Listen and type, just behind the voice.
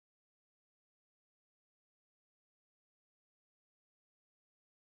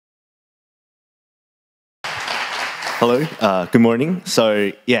Hello, good morning.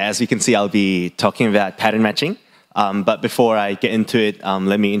 So yeah, as you can see, I'll be talking about pattern matching. But before I get into it,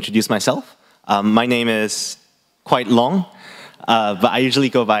 let me introduce myself. My name is quite long, but I usually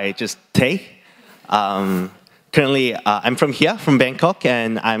go by just Tae. Currently, I'm from here, from Bangkok,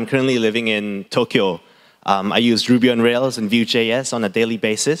 and I'm currently living in Tokyo. I use Ruby on Rails and Vue.js on a daily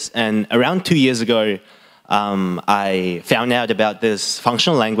basis. And around 2 years ago, I found out about this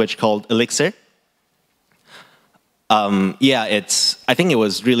functional language called Elixir. I think it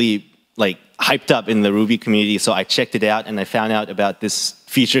was really like hyped up in the Ruby community, so I checked it out and I found out about this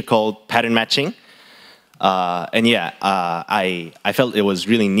feature called pattern matching. I felt it was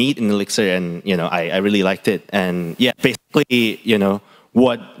really neat in Elixir, and I really liked it. And yeah, basically,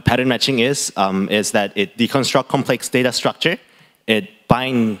 what pattern matching is that it deconstructs complex data structure. It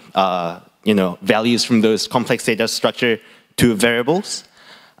binds values from those complex data structure to variables.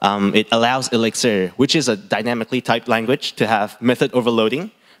 It allows Elixir, which is a dynamically typed language, to have method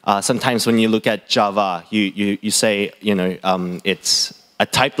overloading. Sometimes when you look at Java, you say it's a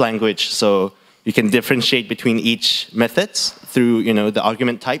typed language, so you can differentiate between each methods through the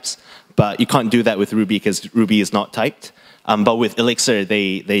argument types. But you can't do that with Ruby because Ruby is not typed. But with Elixir,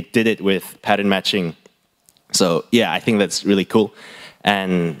 they did it with pattern matching. So yeah, I think that's really cool.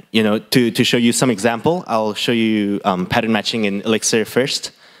 And to show you some example, I'll show you pattern matching in Elixir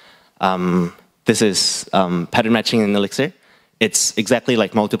first. This is pattern matching in Elixir. It's exactly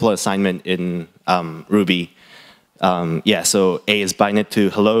like multiple assignment in Ruby. So A is binded to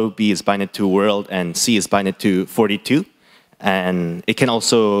hello, B is binded to world, and C is binded to 42. And it can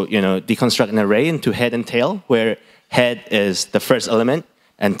also deconstruct an array into head and tail, where head is the first element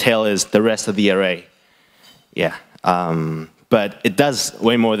and tail is the rest of the array. Yeah. But it does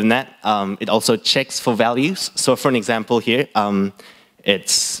way more than that. It also checks for values. So for an example here,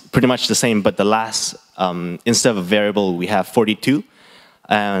 it's pretty much the same, but the last, instead of a variable, we have 42.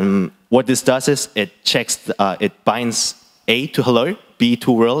 What this does is it checks, it binds A to hello, B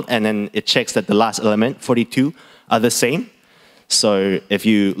to world, and then it checks that the last element, 42, are the same. So if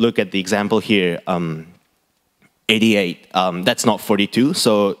you look at the example here, 88, that's not 42.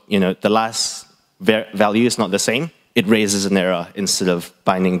 So the last value is not the same. It raises an error instead of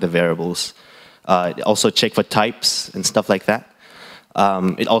binding the variables. It also checks for types and stuff like that.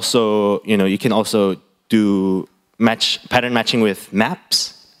 It also, you can also do pattern matching with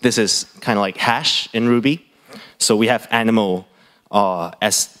maps. This is kind of like hash in Ruby. So we have animal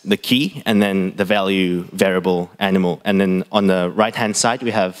as the key, and then the value variable animal. And then on the right-hand side,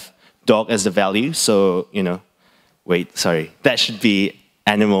 we have dog as the value. So, wait, sorry. That should be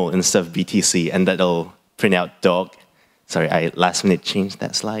animal instead of BTC, and that'll print out dog. Sorry, I last minute changed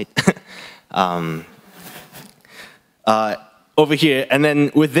that slide. Over here, and then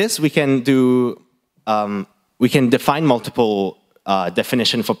with this, we can do, we can define multiple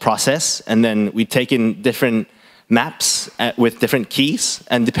definition for process, and then we take in different maps with different keys,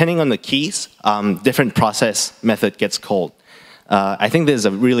 and depending on the keys, different process method gets called. I think there's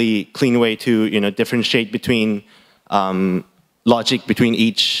a really clean way to differentiate between logic between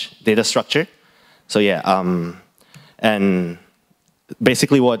each data structure. So yeah, and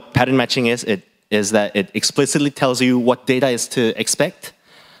basically what pattern matching is that it explicitly tells you what data is to expect.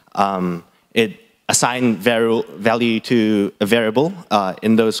 It assigns value to a variable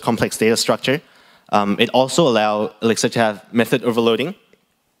in those complex data structure. It also allows Elixir to have method overloading.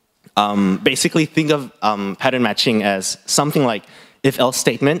 Basically, think of pattern matching as something like if-else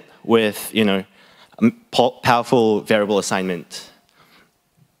statement with powerful variable assignment.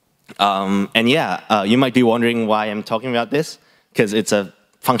 You might be wondering why I'm talking about this, because it's a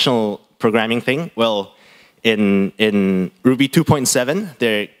functional programming thing. Well, in Ruby 2.7,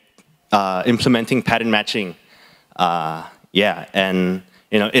 they're implementing pattern matching.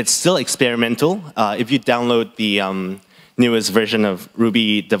 It's still experimental. If you download the newest version of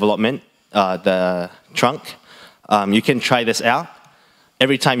Ruby development, the trunk, you can try this out.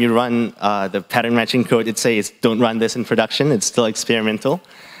 Every time you run the pattern matching code, it says, don't run this in production. It's still experimental.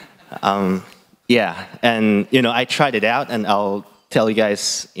 I tried it out, and I'll tell you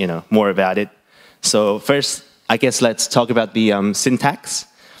guys more about it. So first, I guess let's talk about the syntax.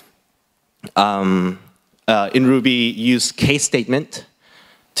 In Ruby, you use case statement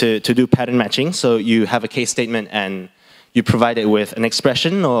to do pattern matching. So you have a case statement, and you provide it with an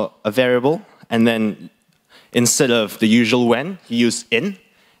expression or a variable, and then instead of the usual when, you use in,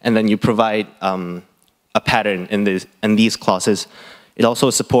 and then you provide a pattern in these clauses. It also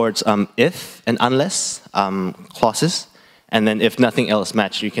supports if and unless clauses. And then if nothing else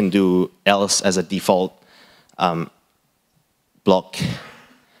matches, you can do else as a default block.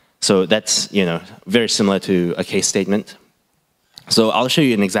 So that's very similar to a case statement. So I'll show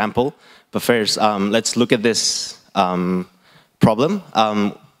you an example. But first, let's look at this problem.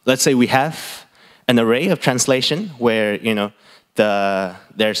 Let's say we have an array of translation where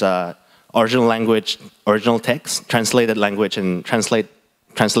there's a original language, original text, translated language, and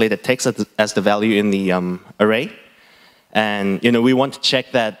translated text as the value in the array. And we want to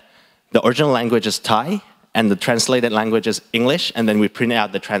check that the original language is Thai and the translated language is English, and then we print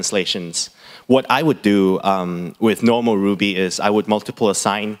out the translations. What I would do with normal Ruby is I would multiple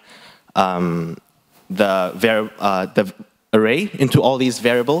assign the array into all these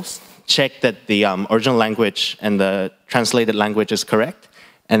variables, check that the original language and the translated language is correct,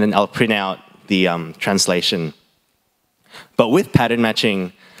 and then I'll print out the translation. But with pattern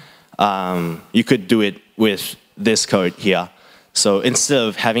matching, you could do it with this code here. So instead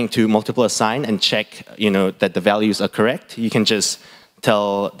of having to multiple assign and check that the values are correct, you can just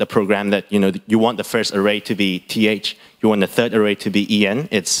tell the program that you want the first array to be th, you want the third array to be en.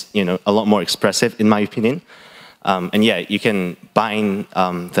 It's a lot more expressive in my opinion. And yeah, you can bind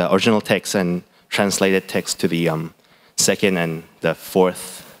the original text and translated text to the second and the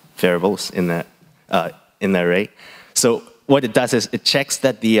fourth variables in the array. So what it does is it checks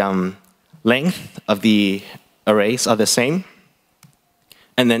that the length of the arrays are the same,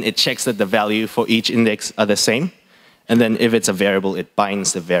 and then it checks that the value for each index are the same, and then if it's a variable, it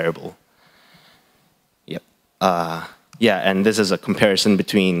binds the variable. Yep. Yeah, and this is a comparison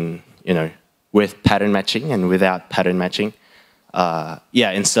between with pattern matching and without pattern matching.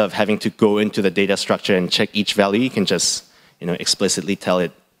 Yeah, instead of having to go into the data structure and check each value, you can just explicitly tell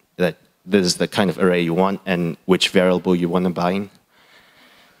it that this is the kind of array you want and which variable you want to bind.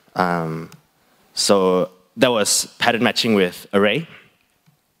 So that was pattern matching with array.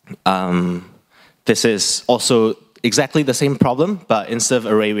 This is also exactly the same problem, but instead of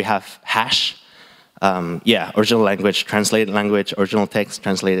array, we have hash. Yeah, original language, translated language, original text,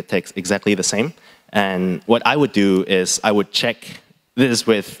 translated text, exactly the same. And what I would do is I would check, this is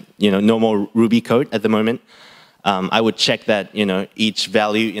with normal Ruby code at the moment. I would check that each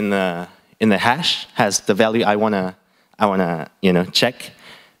value in the hash has the value I wanna check,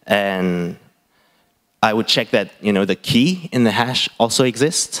 and I would check that the key in the hash also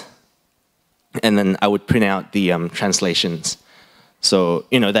exists, and then I would print out the translations. So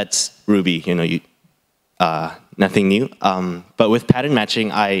that's Ruby. Nothing new. But with pattern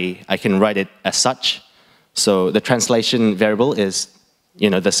matching, I can write it as such. So the translation variable is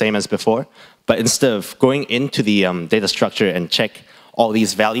the same as before, but instead of going into the data structure and check all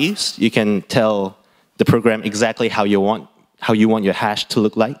these values, you can tell the program exactly how you want your hash to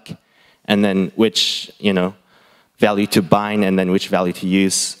look like, and then which value to bind and then which value to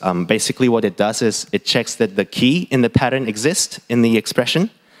use. Basically, what it does is it checks that the key in the pattern exists in the expression.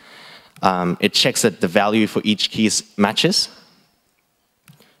 It checks that the value for each key matches,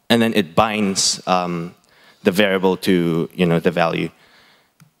 and then it binds the variable to the value.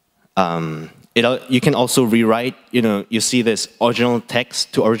 You can also rewrite. You see this original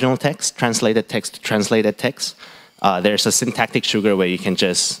text to original text, translated text to translated text. There's a syntactic sugar where you can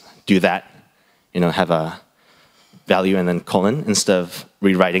just do that. Have a value and then colon instead of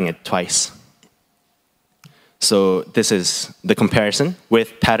rewriting it twice. So this is the comparison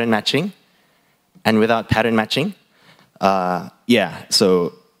with pattern matching and without pattern matching. Yeah,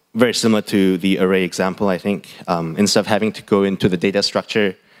 so very similar to the array example, I think. Instead of having to go into the data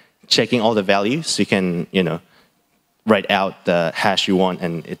structure, checking all the values, you can write out the hash you want,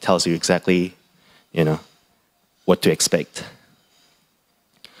 and it tells you exactly what to expect.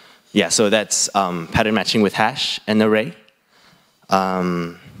 Yeah, so that's pattern matching with hash and array.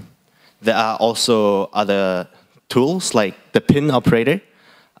 There are also other tools like the pin operator.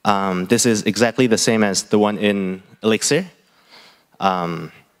 This is exactly the same as the one in Elixir.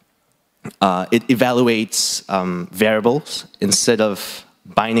 It evaluates variables instead of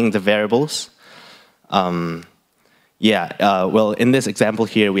binding the variables. Well, in this example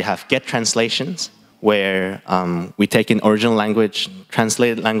here, we have get translations, where we take an original language,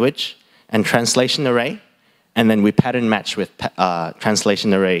 translated language, and translation array, and then we pattern match with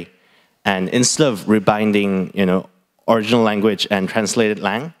translation array. And instead of rebinding, original language and translated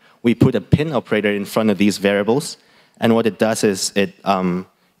lang, we put a pin operator in front of these variables. And what it does is it'll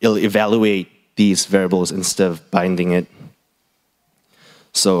evaluate these variables instead of binding it.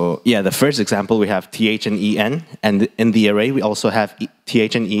 So yeah, the first example, we have th and en, and in the array we also have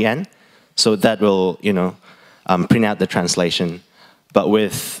th and en. So that will print out the translation. But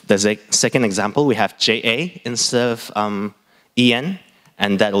with the second example, we have ja instead of en,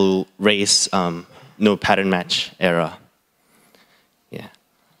 and that will raise no pattern match error. Yeah.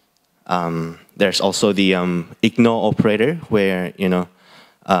 There's also the ignore operator, where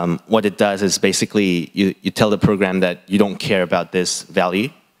what it does is basically you tell the program that you don't care about this value.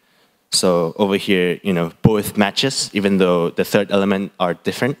 So over here, both matches, even though the third element are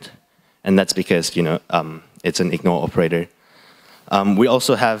different, and that's because it's an ignore operator. They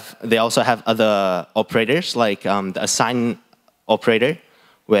also have other operators like the assign operator,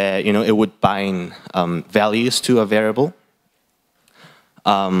 where it would bind values to a variable.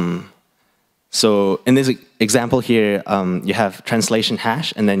 So in this example here, you have translation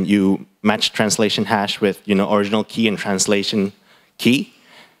hash, and then you match translation hash with original key and translation key.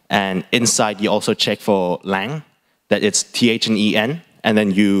 And inside, you also check for lang, that it's th and en, and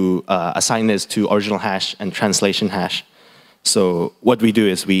then you assign this to original hash and translation hash. So what we do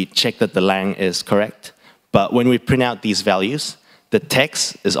is we check that the lang is correct. But when we print out these values, the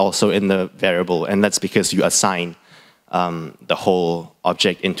text is also in the variable, and that's because you assign the whole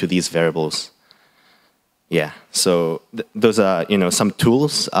object into these variables. Yeah, so those are some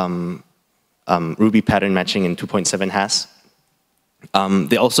tools Ruby pattern matching in 2.7 has.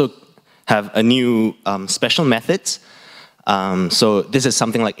 They also have a new special methods. So this is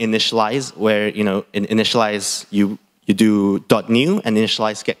something like initialize, where in initialize you do .new and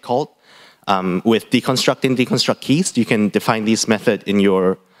initialize get called. With deconstruct and deconstruct keys, you can define these methods in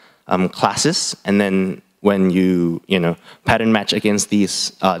your classes, and then when you pattern match against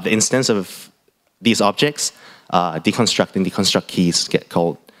these the instance of these objects, deconstruct and deconstruct keys get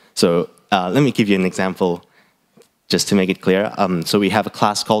called. So let me give you an example just to make it clear. So we have a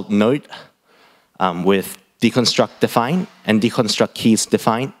class called node with deconstruct define and deconstruct keys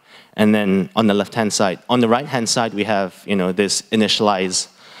define. And then on the left-hand side, on the right-hand side, we have this initialization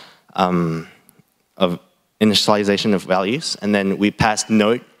of values, and then we pass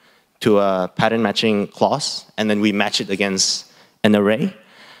node to a pattern matching clause, and then we match it against an array.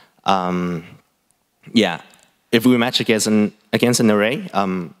 Yeah, if we match against an array,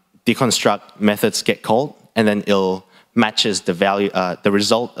 deconstruct methods get called, and then it'll matches the value, the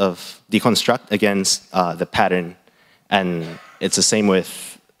result of deconstruct against the pattern, and it's the same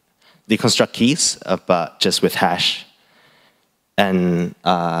with deconstruct keys, but just with hash. And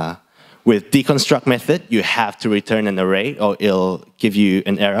with deconstruct method, you have to return an array, or it'll give you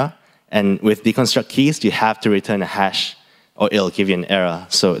an error. And with deconstruct keys, you have to return a hash, or it'll give you an error.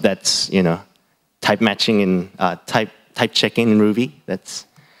 So that's type matching and type checking in Ruby. That's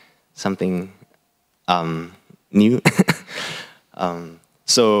something new.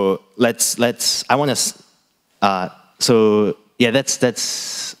 So that's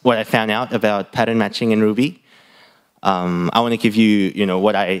what I found out about pattern matching in Ruby. I want to give you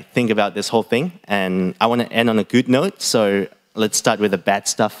what I think about this whole thing, and I want to end on a good note. So let's start with the bad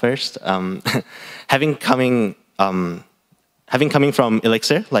stuff first. Having coming from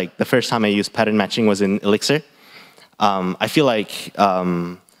Elixir, like the first time I used pattern matching was in Elixir. I feel like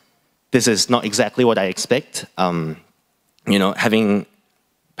this is not exactly what I expect. Having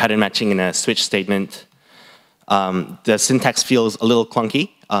pattern matching in a switch statement, the syntax feels a little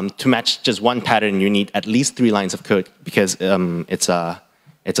clunky. To match just one pattern, you need at least 3 lines of code, because it's a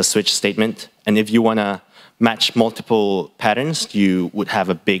switch statement. And if you want to match multiple patterns, you would have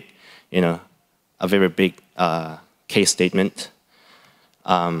a big, a very big case statement.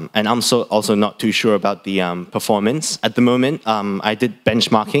 And I'm also not too sure about the performance. At the moment, I did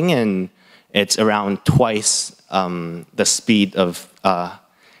benchmarking, and it's around twice the speed of,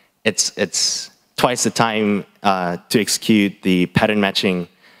 it's twice the time to execute the pattern matching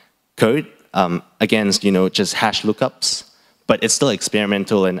code against just hash lookups. But it's still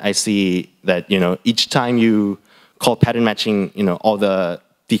experimental, and I see that each time you call pattern matching, all the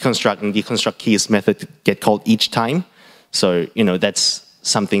deconstruct and deconstruct keys method get called each time. So that's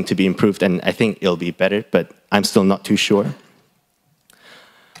something to be improved, and I think it'll be better, but I'm still not too sure.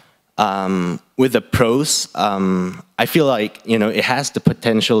 With the pros, I feel like it has the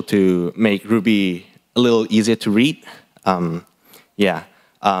potential to make Ruby a little easier to read. Yeah.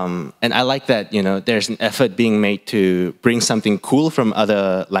 And I like that there's an effort being made to bring something cool from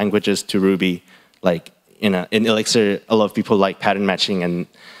other languages to Ruby. Like in Elixir, a lot of people like pattern matching, and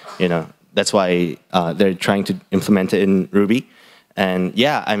that's why they're trying to implement it in Ruby. And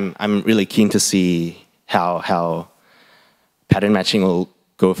yeah, I'm really keen to see how pattern matching will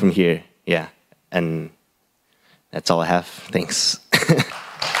go from here. Yeah, and that's all I have. Thanks.